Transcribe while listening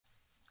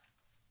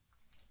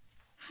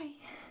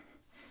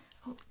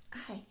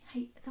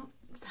Hi, don't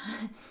stop.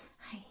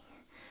 Hi.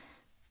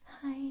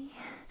 Hi.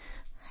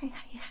 Hi,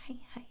 hi, hi,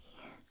 hi.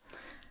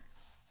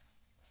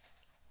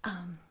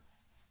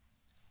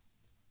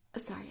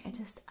 Sorry, I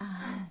just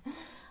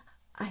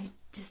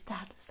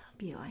had to stop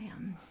you.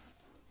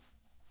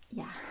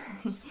 Yeah.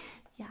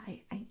 Yeah,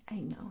 I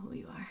know who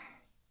you are.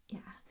 Yeah.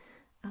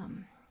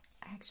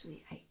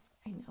 Actually, I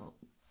know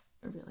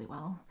really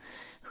well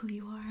who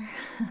you are.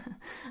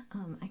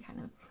 I kind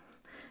of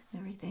know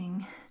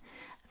everything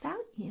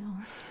about you.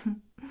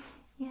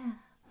 Yeah.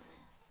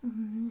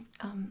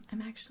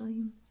 I'm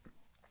actually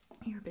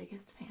your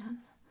biggest fan.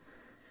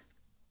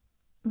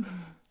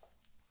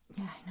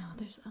 Yeah, I know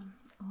there's a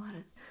lot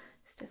of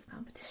stiff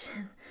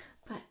competition,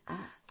 but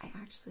I'm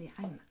actually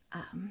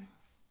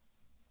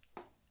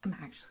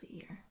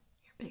your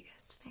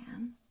biggest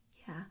fan.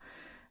 Yeah,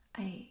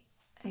 I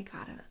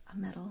got a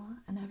medal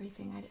and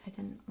everything. I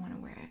didn't want to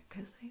wear it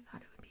because I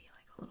thought it would be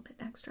like a little bit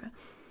extra,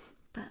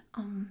 but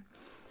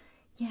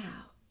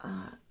yeah,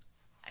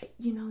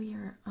 you know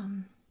your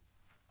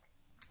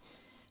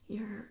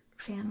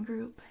fan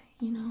group,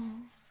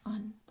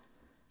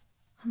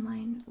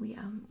 online we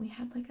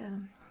had like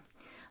a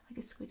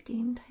Squid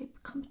Game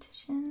type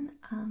competition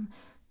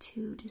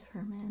to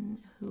determine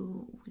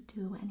who would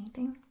do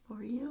anything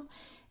for you,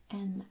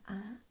 and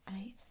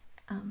I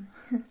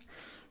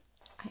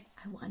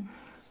I won.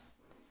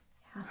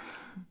 Yeah,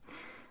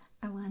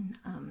 I won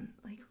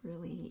like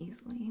really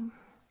easily.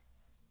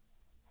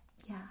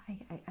 Yeah,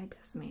 I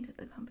decimated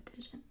the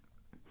competition,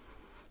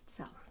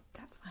 so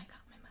that's why I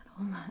got my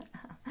medal. But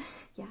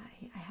yeah,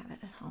 I have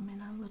it at home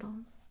in a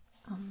little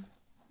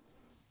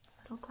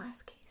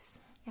glass case.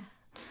 Yeah.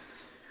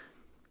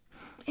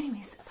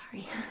 Anyways,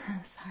 sorry.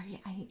 Sorry,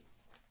 I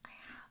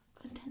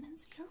have a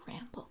tendency to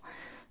ramble.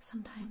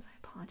 Sometimes I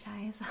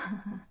apologize.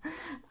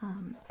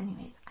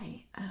 Anyways,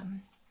 I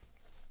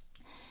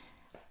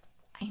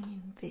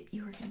knew that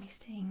you were gonna be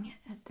staying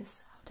at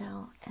this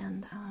hotel,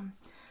 and I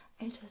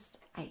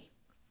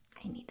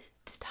needed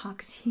to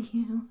talk to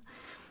you.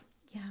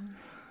 Yeah.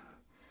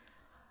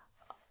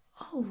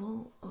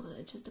 Oh,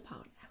 well, just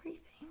about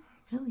everything,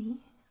 really.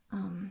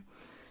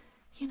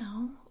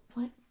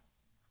 What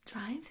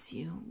drives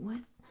you?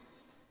 What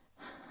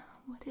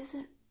is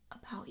it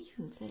about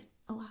you that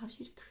allows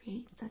you to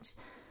create such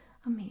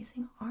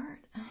amazing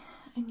art?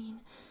 I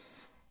mean,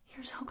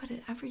 you're so good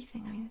at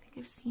everything. I mean, I think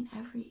I've seen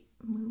every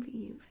movie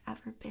you've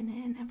ever been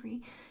in,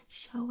 every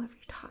show,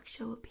 every talk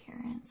show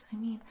appearance. I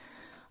mean,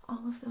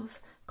 all of those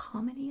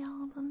comedy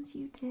albums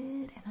you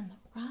did, and then the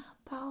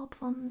rap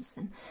albums,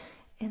 and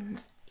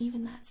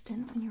even that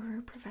stint when you were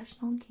a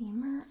professional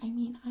gamer. I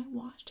mean, I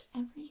watched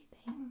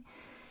everything.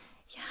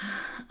 Yeah,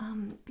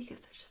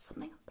 because there's just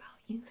something about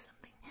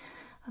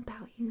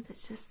you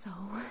that's just so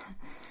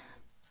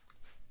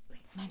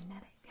like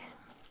magnetic.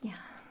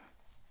 Yeah.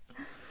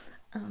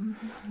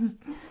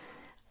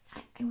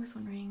 I was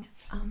wondering,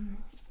 can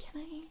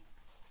I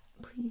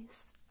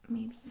please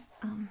maybe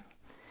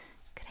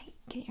could I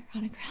get your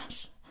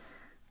autograph?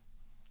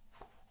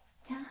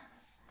 Yeah.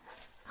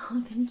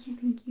 Oh, thank you.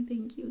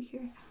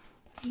 Here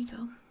you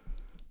go.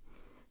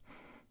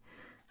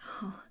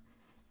 Oh,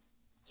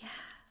 yeah.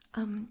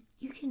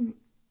 You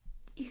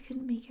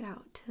can make it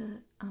out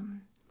to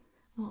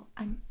well,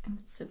 I'm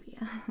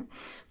Sofia,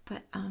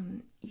 but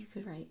you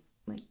could write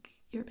like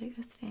your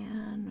biggest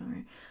fan,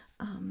 or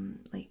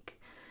like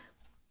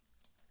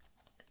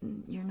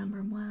your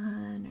number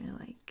one, or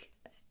like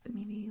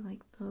maybe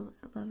like the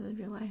love of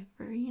your life,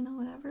 or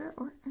whatever,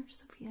 or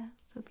Sofia.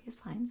 Sofia's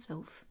fine.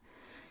 Soph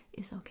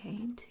is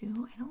okay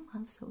too. I don't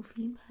love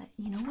Sophie, but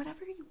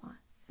whatever you want.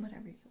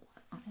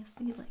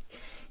 Honestly, like,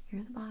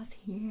 you're the boss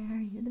here,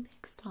 you're the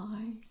big star,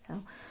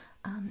 so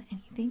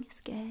anything is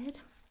good.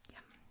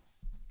 Yeah.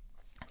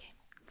 Okay.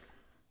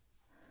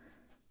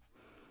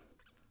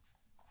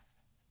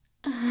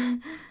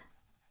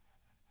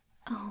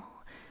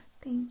 Oh,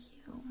 thank you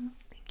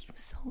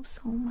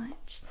so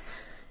much.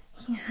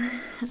 Yeah.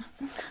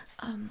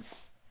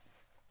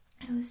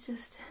 I was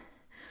just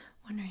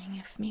wondering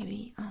if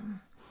maybe I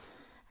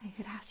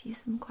could ask you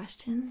some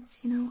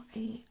questions.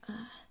 I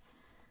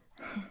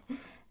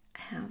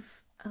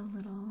have a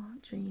little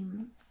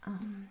dream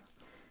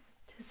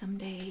to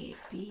someday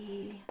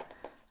be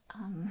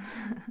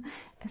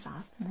as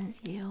awesome as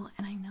you,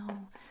 and I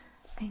know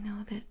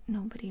that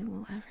nobody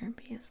will ever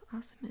be as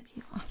awesome as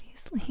you,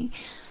 obviously,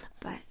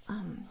 but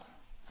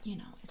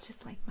it's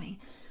just like my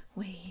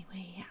way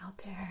out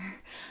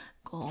there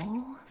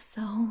goal.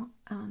 So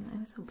I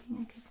was hoping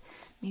I could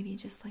maybe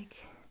just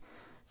like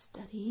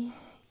study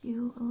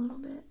you a little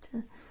bit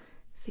to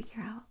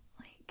figure out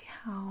like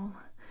how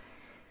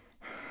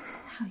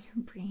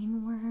your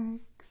brain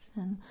works,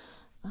 and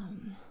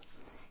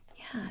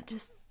yeah,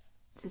 just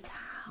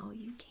how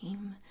you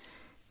came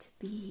to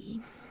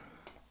be.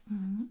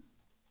 Mm-hmm.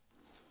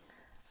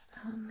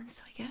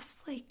 So I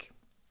guess like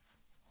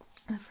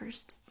the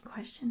first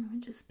question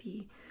would just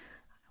be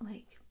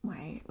like,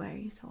 why are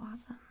you so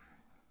awesome?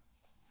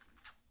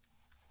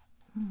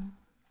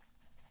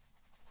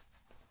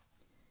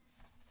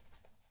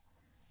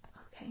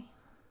 Okay.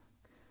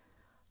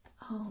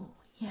 Oh,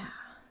 yeah.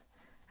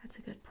 That's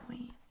a good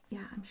point.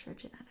 Yeah, I'm sure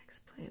genetics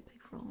play a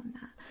big role in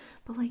that.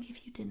 But like,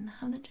 if you didn't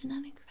have the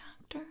genetic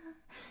factor,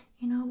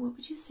 you know, what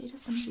would you say to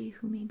somebody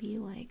who maybe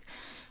like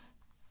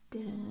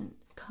didn't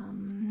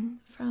come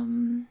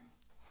from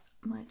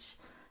much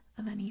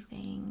of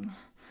anything?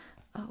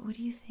 What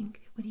do you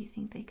think? What do you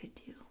think they could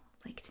do,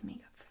 like, to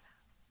make up for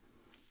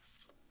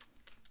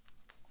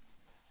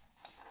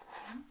that?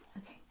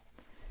 Yeah. Okay.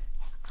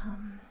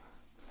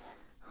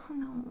 Oh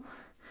no,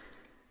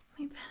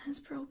 my pen is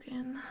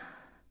broken.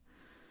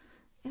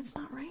 It's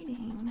not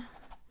writing.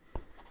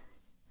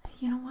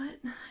 You know what?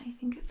 I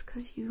think it's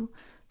because you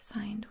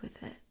signed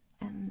with it,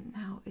 and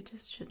now it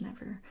just should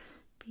never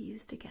be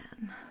used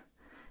again.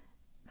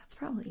 That's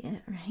probably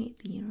it, right?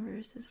 The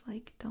universe is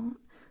like, don't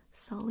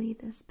sully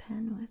this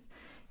pen with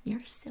your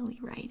silly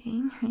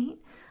writing, right?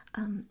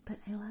 But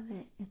I love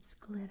it. It's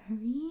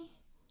glittery.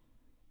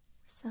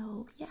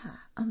 So yeah,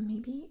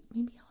 maybe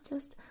I'll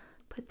just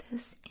put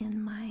this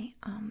in my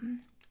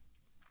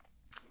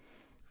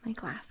my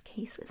glass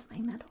case with my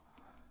metal.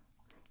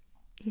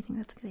 Do you think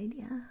that's a good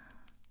idea?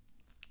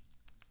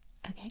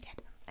 Okay,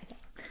 good. Okay.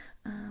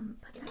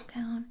 Put that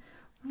down.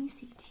 Let me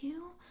see. Do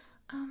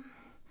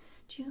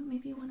you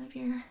maybe one of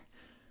your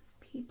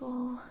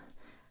people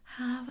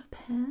have a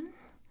pen?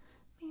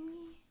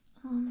 Maybe?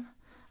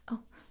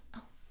 Oh,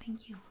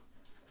 thank you.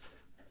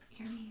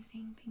 You're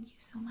amazing. Thank you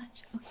so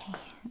much. Okay.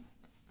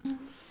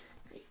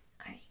 Great.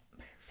 Alright,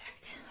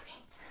 perfect.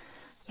 Okay.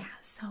 Yeah,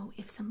 so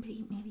if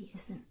somebody maybe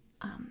isn't,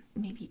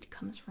 maybe it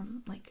comes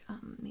from like,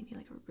 maybe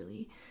like a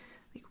really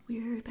like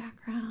weird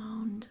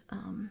background,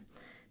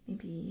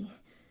 maybe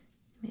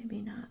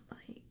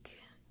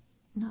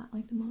not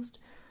like the most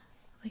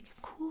like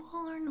cool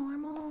or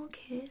normal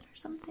kid or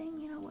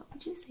something, you know, what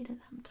would you say to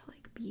them to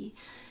like be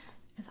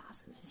as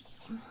awesome as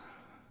you?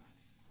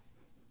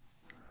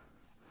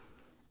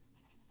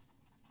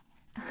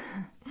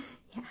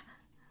 Yeah.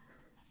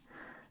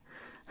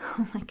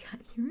 Oh my god,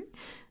 you're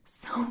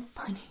so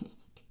funny.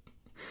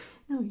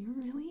 No,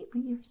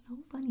 you're so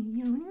funny.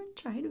 You don't even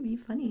try to be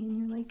funny, and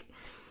you're like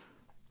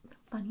the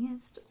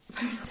funniest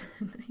person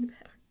I've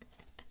ever.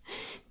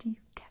 Do you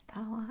get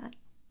that a lot?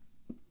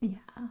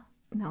 Yeah.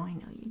 No, I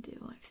know you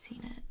do. I've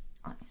seen it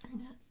on the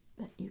internet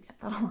that you get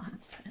that a lot.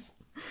 But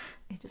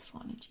I just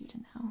wanted you to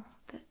know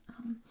that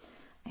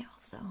I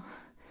also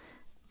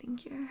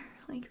think you're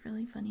like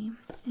really funny.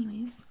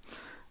 Anyways,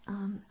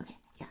 okay,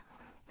 yeah,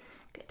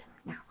 good.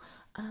 Now,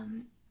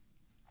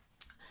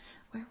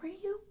 where were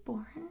you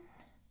born?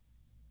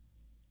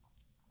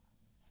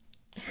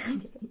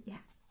 Yeah.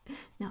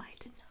 No, I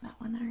didn't know that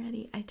one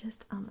already. I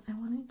just I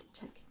wanted to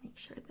check and make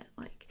sure that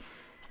like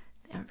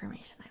the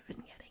information I've been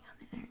getting on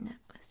the internet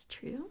was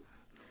true.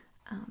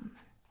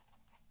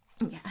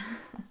 Yeah.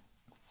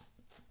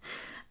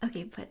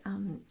 Okay, but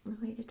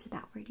related to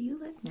that, where do you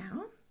live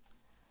now?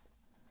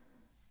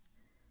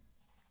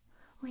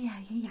 Oh yeah.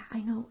 I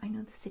know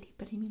the city,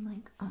 but I mean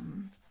like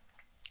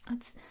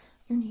what's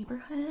your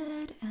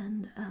neighborhood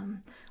and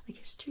like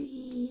your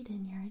street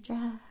and your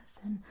address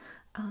and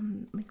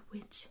like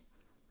which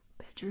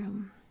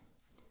bedroom,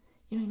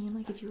 you know what I mean?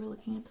 Like if you were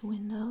looking at the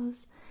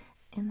windows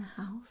in the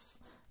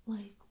house,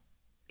 like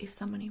if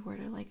somebody were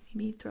to like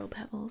maybe throw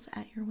pebbles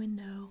at your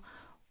window,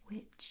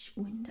 which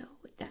window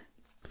would that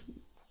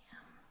be?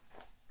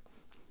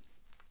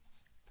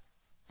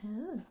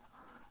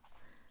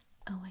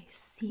 Oh, I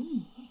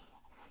see.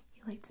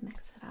 You like to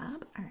mix it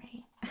up? All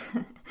right.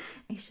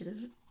 I should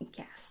have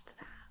guessed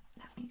that.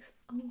 That makes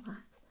a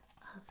lot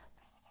of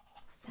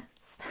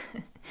sense.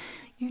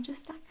 You're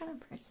just that kind of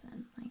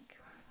person, like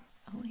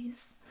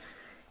always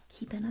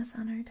keeping us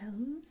on our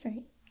toes,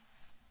 right?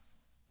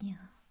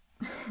 Yeah.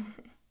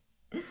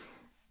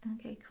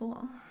 Okay,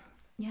 cool.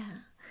 Yeah.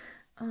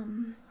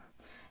 And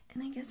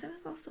I guess I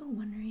was also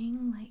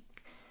wondering,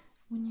 like,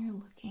 when you're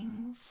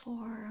looking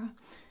for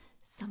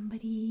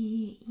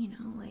somebody, you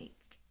know, like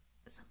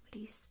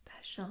somebody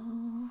special,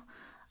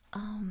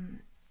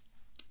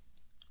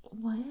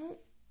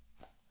 what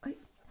like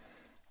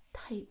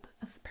type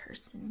of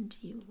person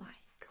do you like?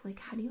 Like,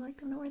 how do you like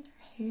them to wear their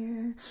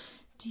hair?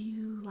 Do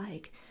you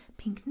like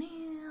pink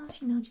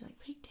nails? You know, do you like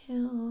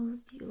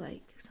pigtails? Do you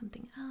like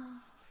something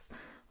else?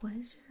 What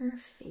is your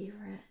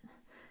favorite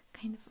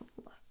kind of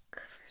look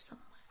for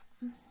someone?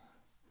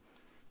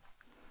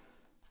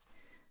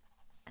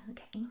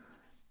 Okay.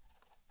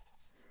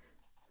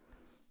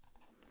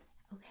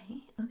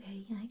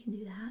 Okay, yeah, I can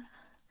do that.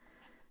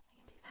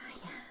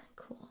 Yeah,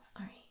 cool.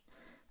 Alright.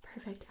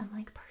 Perfect. And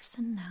like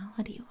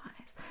personality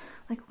wise,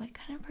 like what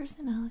kind of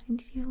personality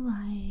do you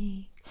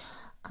like?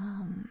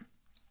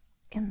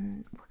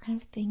 And what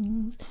kind of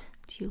things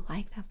do you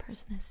like that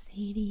person to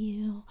say to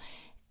you?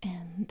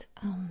 And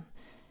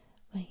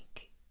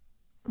like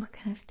what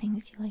kind of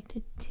things you like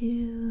to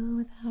do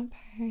with that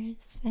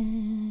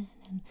person?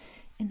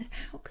 And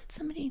how could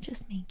somebody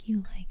just make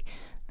you like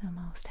the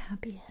most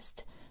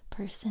happiest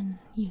person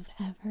you've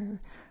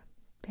ever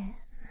been?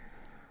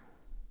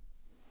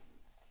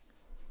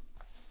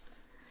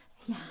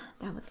 Yeah,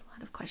 that was a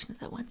lot of questions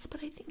at once,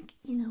 but I think,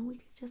 you know, we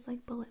could just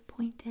like bullet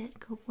point it,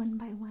 go one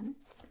by one.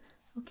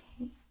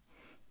 Okay.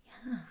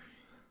 Yeah.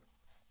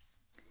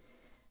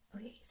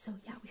 Okay, so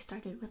yeah, we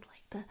started with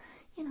like the,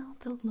 you know,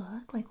 the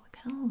look, like what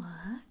kind of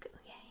look.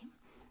 Okay.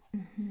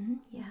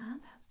 Yeah,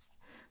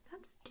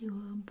 that's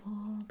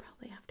doable.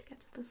 Probably have to get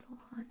to the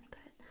salon, but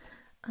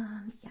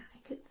yeah,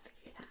 I could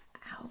figure that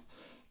out.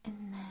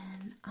 And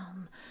then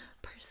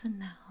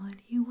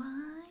personality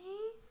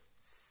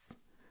wise,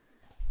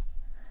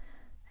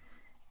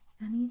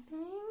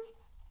 anything?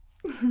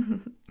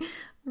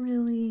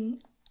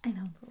 Really? I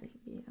don't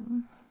believe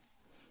you.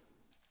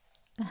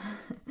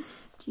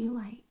 Do you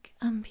like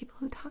people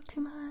who talk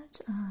too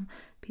much?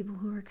 People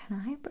who are kind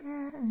of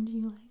hyper, or do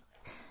you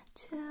like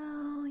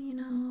chill, you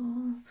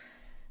know,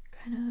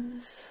 kind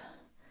of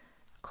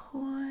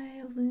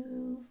coy,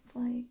 aloof,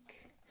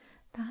 like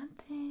that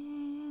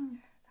thing?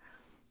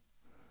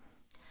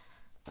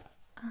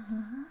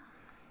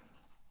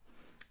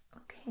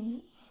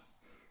 Okay.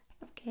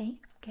 Okay.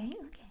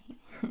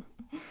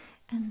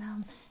 And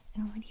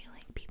what do you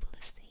like people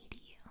to say to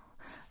you?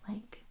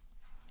 Like,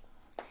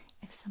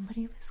 if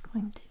somebody was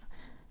going to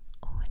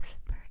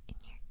whisper in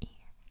your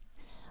ear,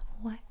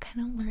 what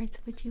kind of words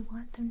would you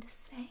want them to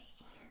say?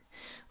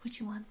 Would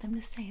you want them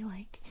to say,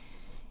 like,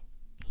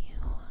 you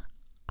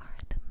are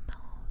the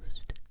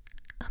most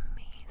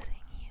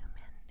amazing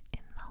human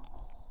in the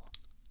whole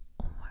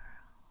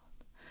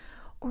world?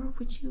 Or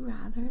would you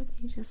rather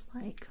they just,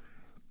 like,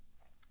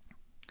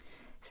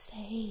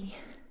 say,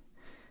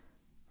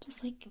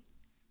 just, like,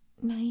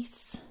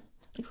 nice,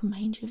 like,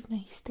 remind you of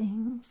nice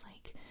things,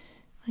 like,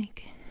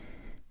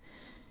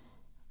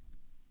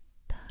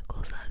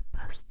 tacos al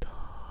pastor,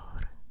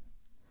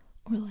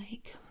 or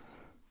like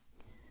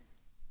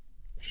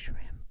shrimp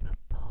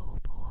po'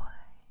 boy,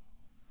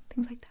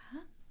 things like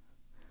that,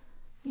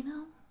 you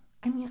know?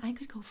 I mean, I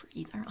could go for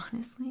either,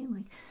 honestly.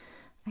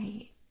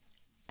 Like,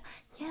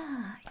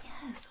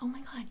 yes, oh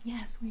my god,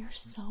 yes, we are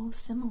so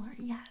similar.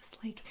 Yes,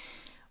 like,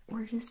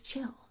 we're just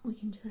chill. We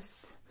can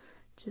just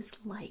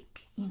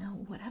like, you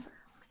know, whatever,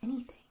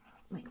 anything.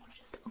 Like, we're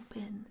just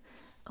open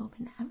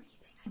to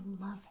everything. I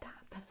love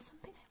that. That is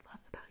something I love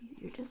about you.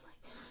 You're just like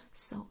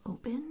so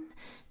open.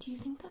 Do you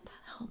think that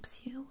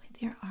helps you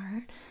with your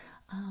art?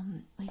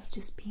 Like,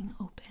 just being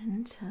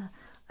open to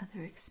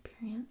other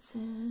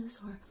experiences,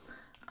 or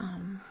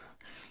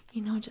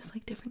you know, just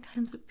like different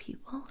kinds of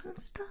people and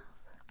stuff?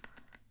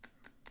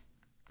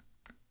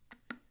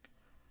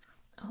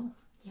 Oh,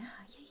 yeah.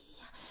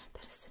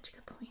 That is such a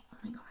good point. Oh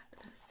my god,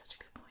 that is such a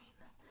good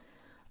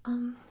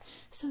point.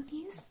 So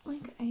these,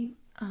 like,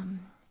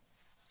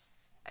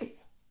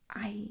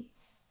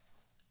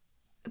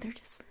 they're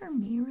just for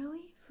me,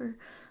 really, for,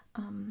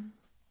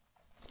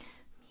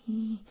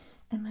 me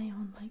and my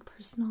own, like,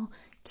 personal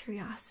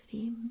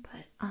curiosity,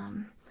 but,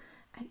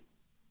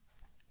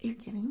 you're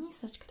giving me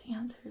such good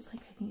answers.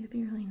 Like, I think it'd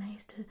be really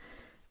nice to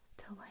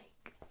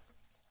like,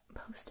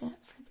 post it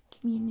for the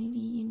community,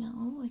 you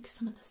know, like,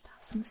 some of the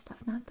stuff,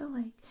 not the,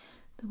 like,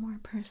 the more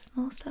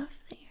personal stuff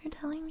that you're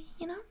telling me,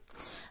 you know,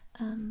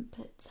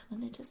 but some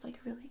of the just, like,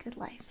 really good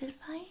life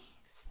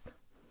advice.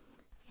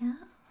 Yeah.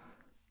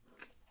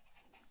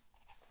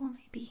 Well,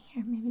 maybe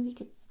we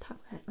could talk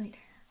about it later,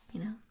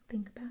 you know,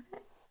 think about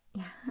it.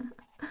 Yeah.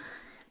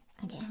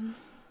 Okay.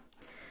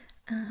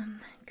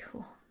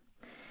 Cool.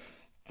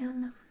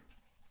 And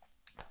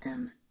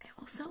I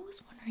also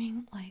was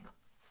wondering, like,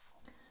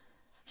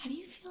 how do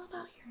you feel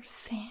about your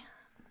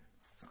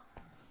fans?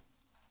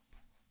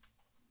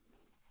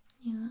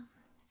 Yeah.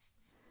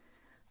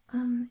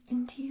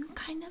 And do you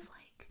kind of,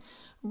 like,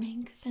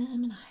 rank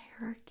them in a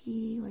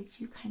hierarchy? Like,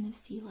 do you kind of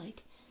see,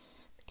 like,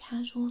 the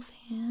casual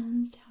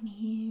fans down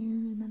here,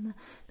 and then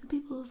the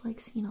people who've, like,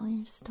 seen all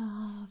your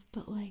stuff,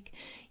 but, like,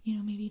 you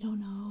know, maybe don't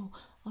know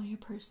all your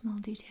personal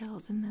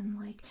details, and then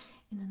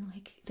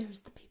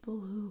there's the people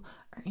who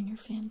are in your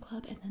fan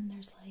club, and then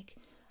there's, like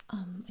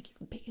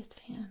your biggest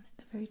fan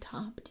at the very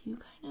top. Do you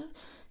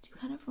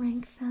kind of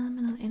rank them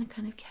in a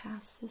kind of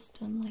caste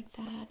system like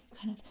that? You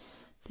kind of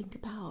think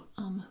about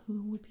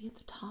who would be at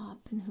the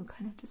top and who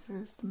kind of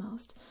deserves the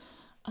most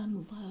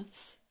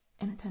love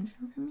and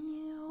attention from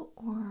you?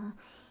 Or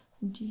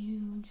do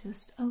you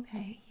just,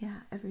 okay,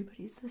 yeah,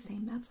 everybody's the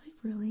same? That's, like,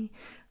 really,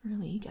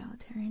 really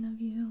egalitarian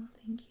of you.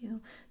 Thank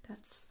you.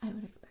 I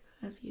would expect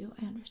that of you.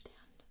 I understand,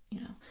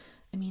 you know.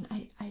 I mean,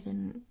 I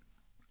didn't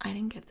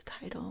get the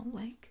title,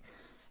 like,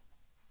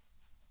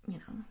 you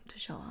know, to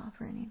show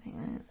off or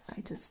anything.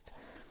 I just,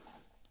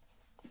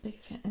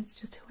 biggest fan, it's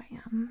just who I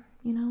am,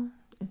 you know.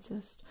 It's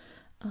just,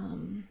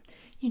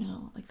 you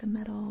know, like, the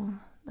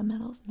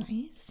medal's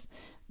nice,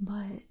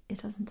 but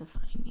it doesn't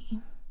define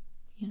me,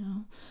 you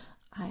know.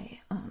 I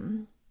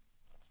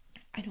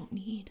don't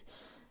need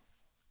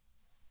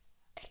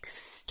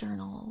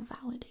external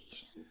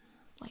validation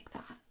like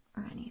that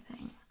or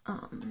anything.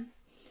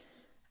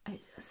 I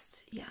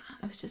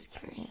was just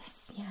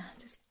curious. Yeah,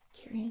 just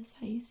curious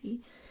how you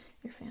see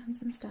your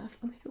fans and stuff.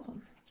 Okay,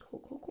 cool.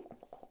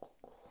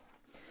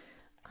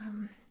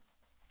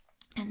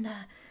 And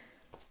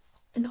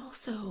And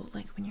also,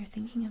 like, when you're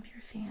thinking of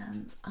your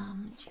fans,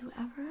 do you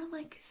ever,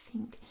 like,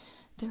 think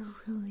they're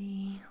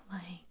really,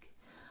 like,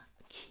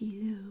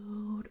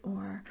 cute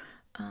or,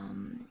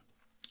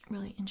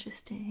 really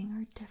interesting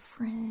or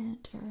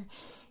different or,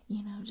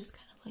 you know, just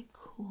kind of, like,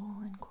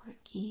 cool and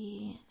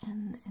quirky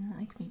and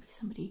like, maybe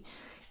somebody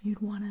you'd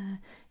want to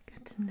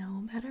get to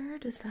know better?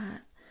 Is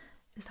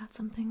that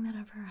something that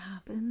ever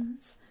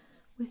happens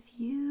with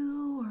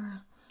you,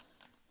 or...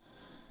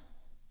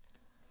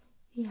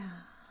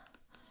 Yeah.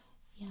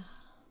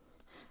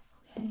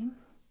 Okay.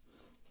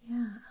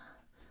 Yeah.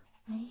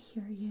 I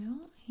hear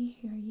you.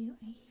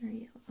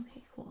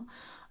 Okay, cool.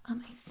 I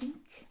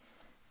think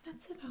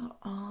that's about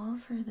all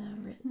for the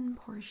written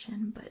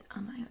portion, but I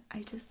know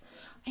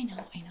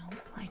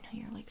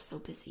you're like so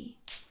busy.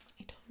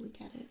 I totally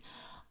get it.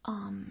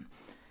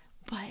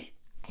 But I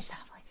just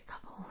have like a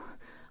couple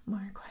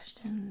more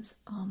questions.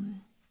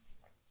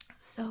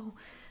 So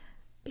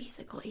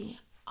basically,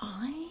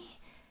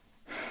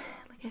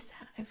 like I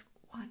said, I've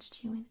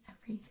watched you in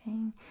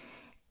everything,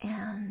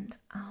 and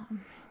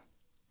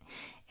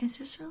it's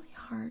just really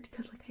hard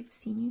because, like, I've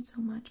seen you so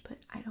much, but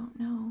I don't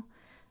know,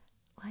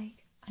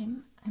 like,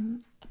 I'm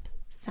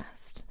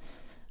obsessed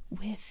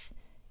with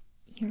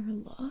your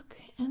look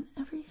and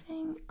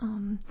everything,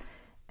 and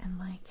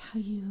like how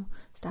you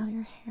style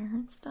your hair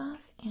and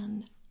stuff,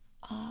 and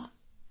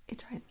it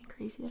drives me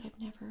crazy that I've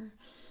never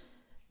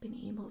been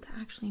able to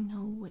actually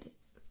know what it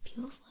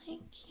feels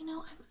like, you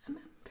know. I'm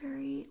a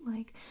very,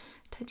 like,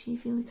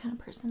 touchy-feely kind of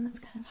person. That's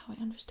kind of how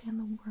I understand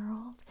the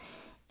world,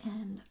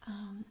 and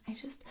I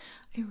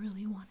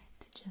really wanted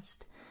to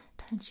just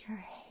touch your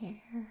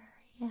hair.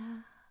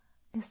 Yeah,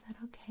 is that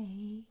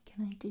okay?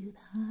 Can I do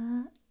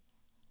that?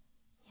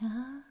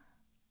 Yeah?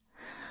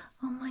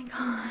 Oh my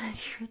god,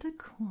 you're the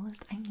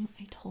coolest. I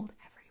told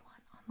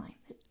everyone online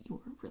that you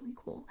were really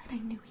cool, and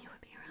I knew you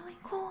would be really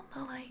cool,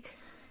 but, like,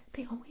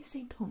 they always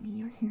say, don't meet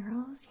your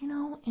heroes, you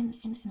know, and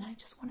I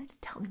just wanted to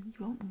tell them, you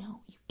don't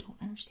know, you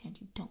don't understand,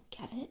 you don't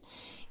get it.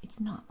 It's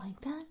not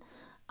like that.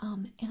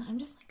 And I'm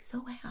just, like,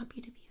 so happy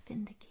to be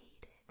vindicated.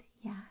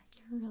 Yeah,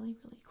 you're really,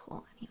 really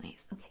cool.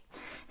 Anyways, okay.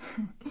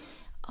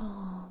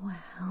 Oh,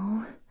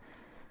 wow.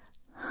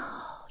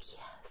 Oh,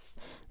 yes.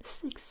 This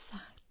is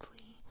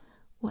exactly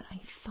what I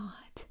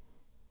thought.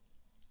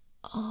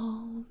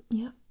 Oh,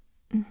 yep.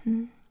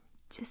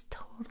 Just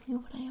totally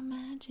what I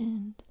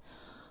imagined.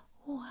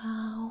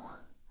 Wow.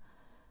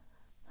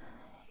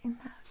 And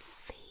that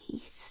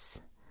face.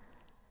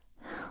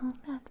 Oh,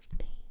 that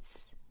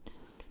face.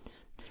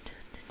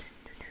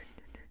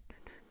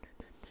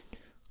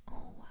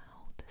 Oh,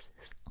 wow. This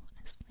is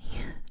honestly...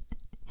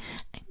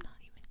 I'm not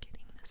even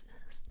kidding. This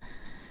is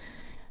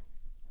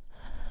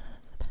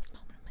the best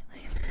moment of my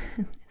life.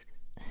 This is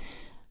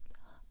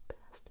the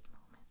best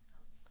moment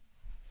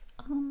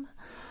of...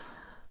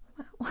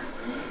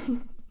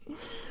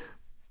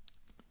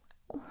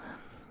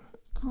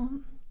 wow.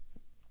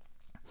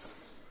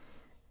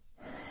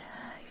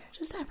 You're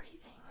just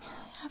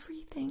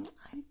everything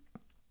I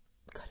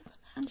could have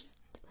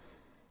imagined.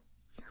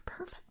 You're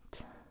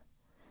perfect.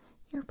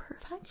 You're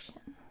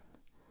perfection.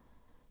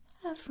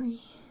 Every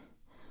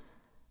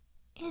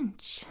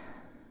inch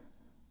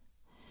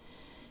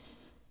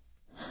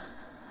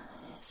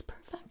is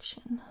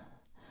perfection.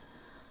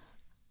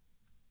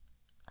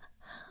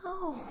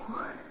 How?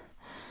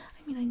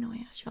 I mean, I know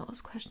I asked you all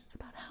those questions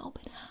about how,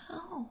 but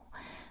how?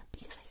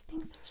 Because I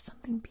think there's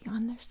something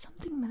beyond. There's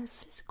something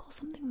metaphysical,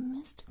 something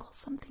mystical,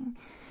 something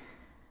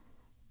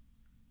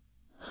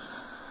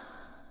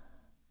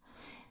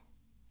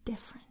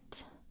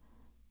different,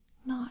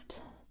 not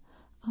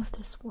of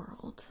this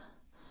world,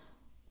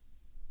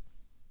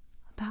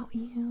 about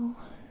you,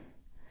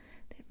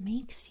 that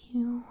makes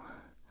you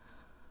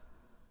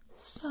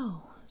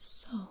so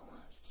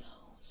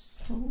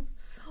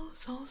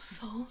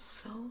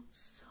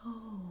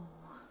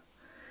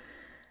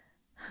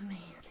amazing.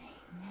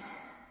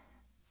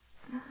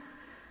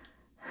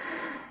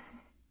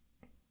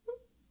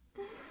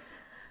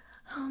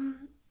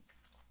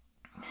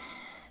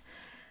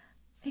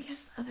 I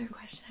guess the other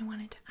question I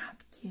wanted to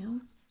ask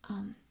you,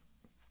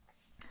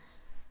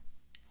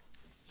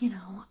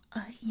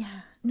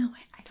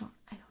 I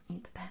don't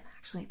need the pen,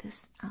 actually.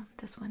 This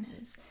one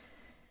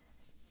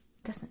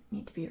doesn't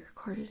need to be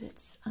recorded.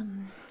 It's,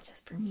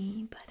 just for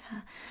me, but,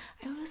 I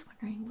was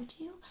wondering, would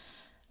you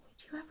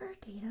ever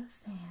date a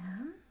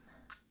fan?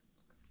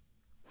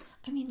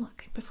 I mean,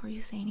 look, before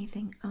you say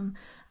anything,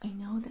 I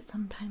know that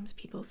sometimes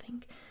people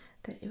think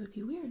that it would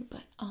be weird,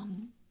 but,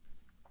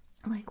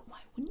 like, why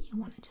wouldn't you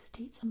want to just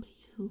date somebody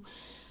who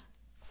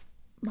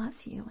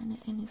loves you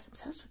and is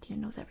obsessed with you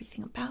and knows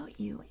everything about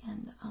you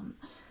and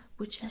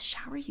would just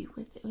shower you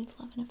with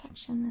love and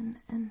affection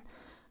and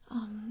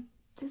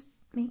just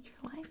make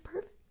your life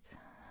perfect?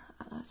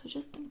 So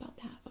just think about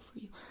that before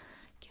you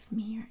give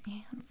me your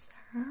answer.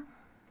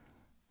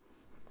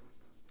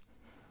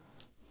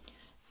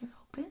 You're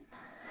open?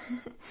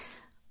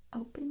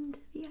 Open to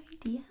the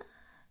idea?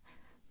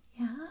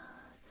 Yeah?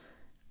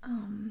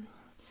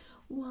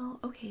 Well,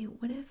 okay,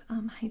 what if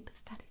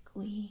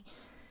hypothetically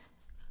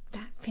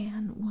that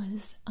fan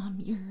was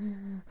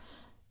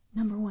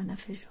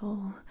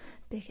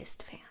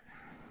biggest fan,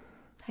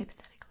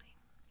 hypothetically.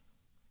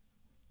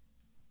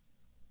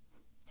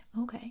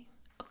 Okay,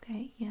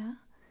 yeah,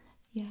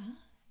 you're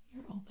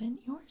open.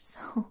 You are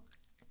so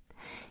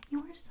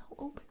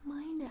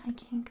open-minded. I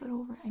can't get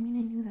over it. I mean,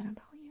 I knew that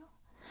about you.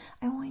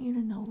 I want you to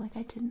know, like,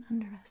 I didn't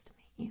underestimate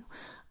you.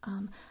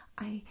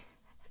 I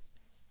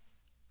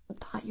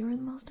thought you were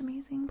the most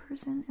amazing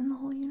person in the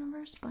whole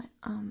universe, but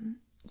you're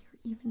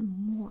even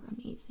more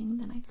amazing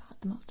than I thought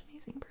the most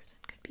amazing person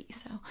could be.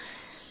 So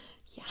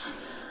yeah,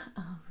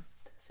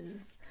 this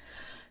is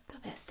the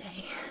best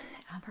day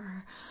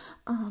ever.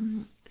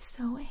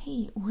 So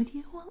hey, would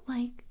you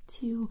like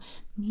to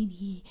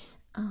maybe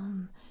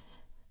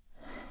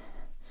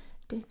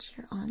ditch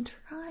your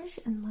entourage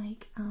and,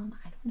 like, I don't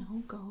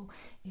know, go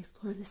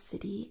explore the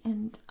city?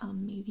 And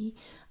maybe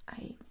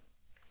I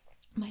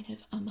might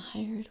have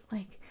hired,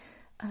 like,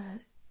 a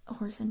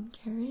horse and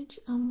carriage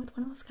with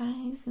one of those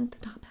guys with the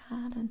top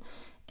hat,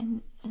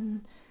 and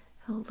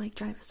he'll, like,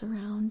 drive us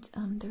around.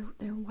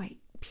 They're white,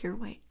 pure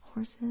white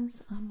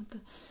horses with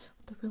the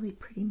really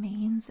pretty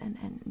manes,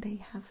 and they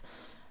have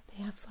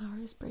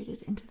flowers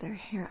braided into their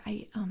hair.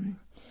 I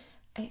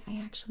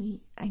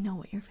actually know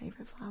what your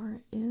favorite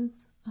flower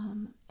is,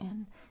 and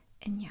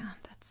yeah,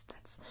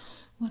 that's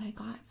what I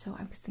got. So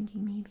I was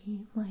thinking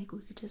maybe, like,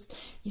 we could just,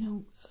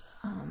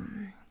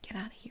 get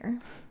out of here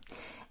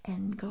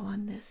and go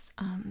on this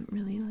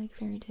really, like,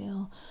 fairy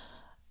tale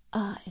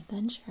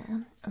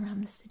adventure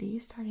around the city,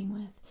 starting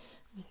with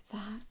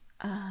that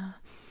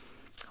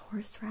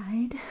horse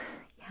ride.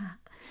 Yeah.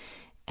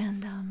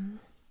 And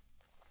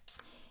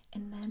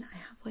then I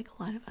have, like,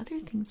 a lot of other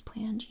things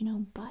planned,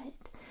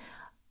 but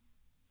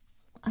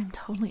I'm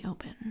totally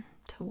open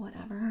to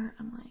whatever.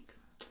 I'm like,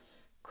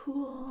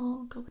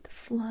 cool, go with the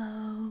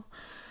flow,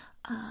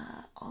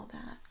 all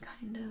that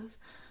kind of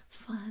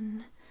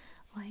fun,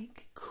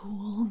 like,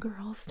 cool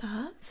girl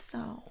stuff.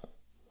 So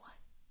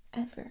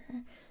whatever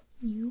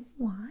you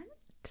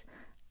want,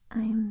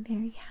 I'm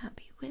very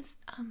happy with.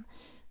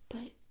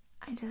 But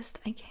I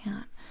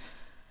can't.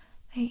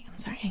 I'm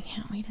sorry, I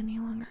can't wait any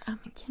longer.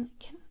 Can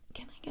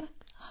I get a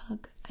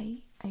hug?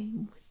 I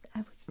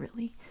would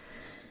really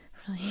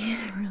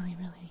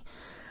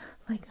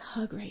like a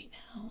hug right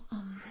now.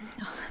 Oh,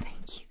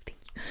 thank you.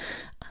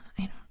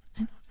 I don't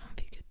know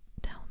if you could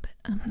tell, but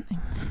I'm a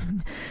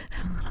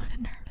little bit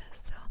nervous.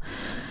 So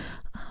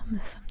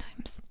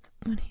sometimes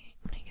when I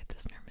get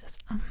this nervous,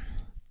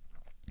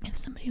 if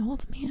somebody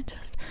holds me, it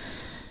just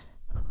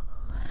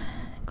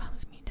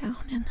calms me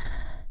down, and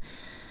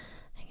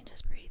I can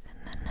just breathe, and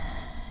then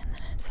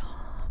it's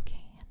all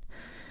okay.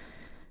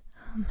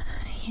 And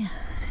yeah.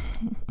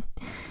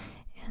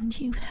 And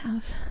you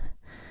have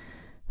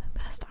the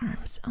best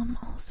arms.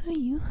 Also,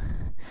 you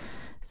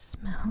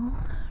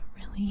smell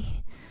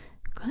really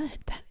good.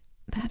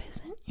 That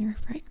isn't your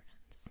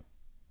fragrance.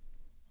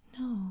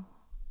 No,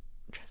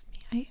 trust me.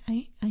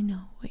 I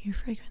know what your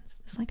fragrance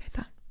is like. I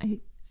thought I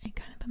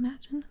kind of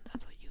imagined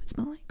that's what you would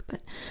smell like,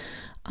 but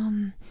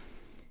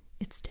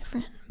it's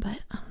different. But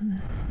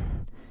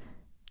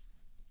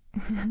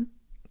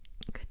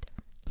good.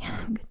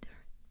 Yeah, good.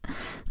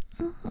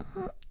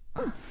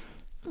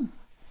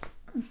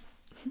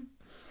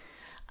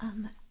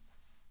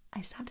 I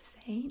just have to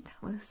say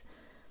that was,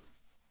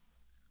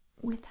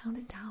 without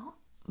a doubt,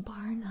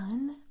 bar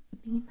none,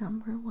 the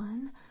number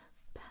one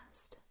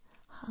best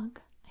hug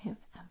I have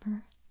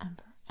ever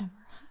had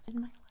in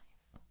my life.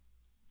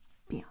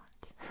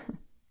 Beyond.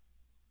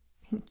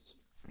 Thank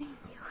you.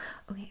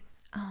 Okay,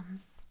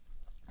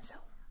 so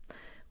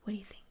what do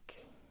you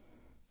think?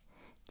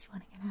 Do you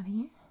want to get out of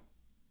here?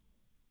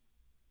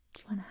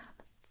 Do you want to have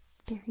a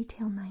fairy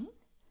tale night?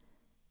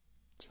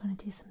 Do you want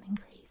to do something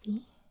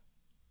crazy?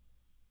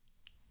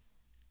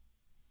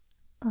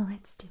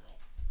 Let's do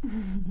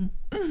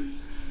it.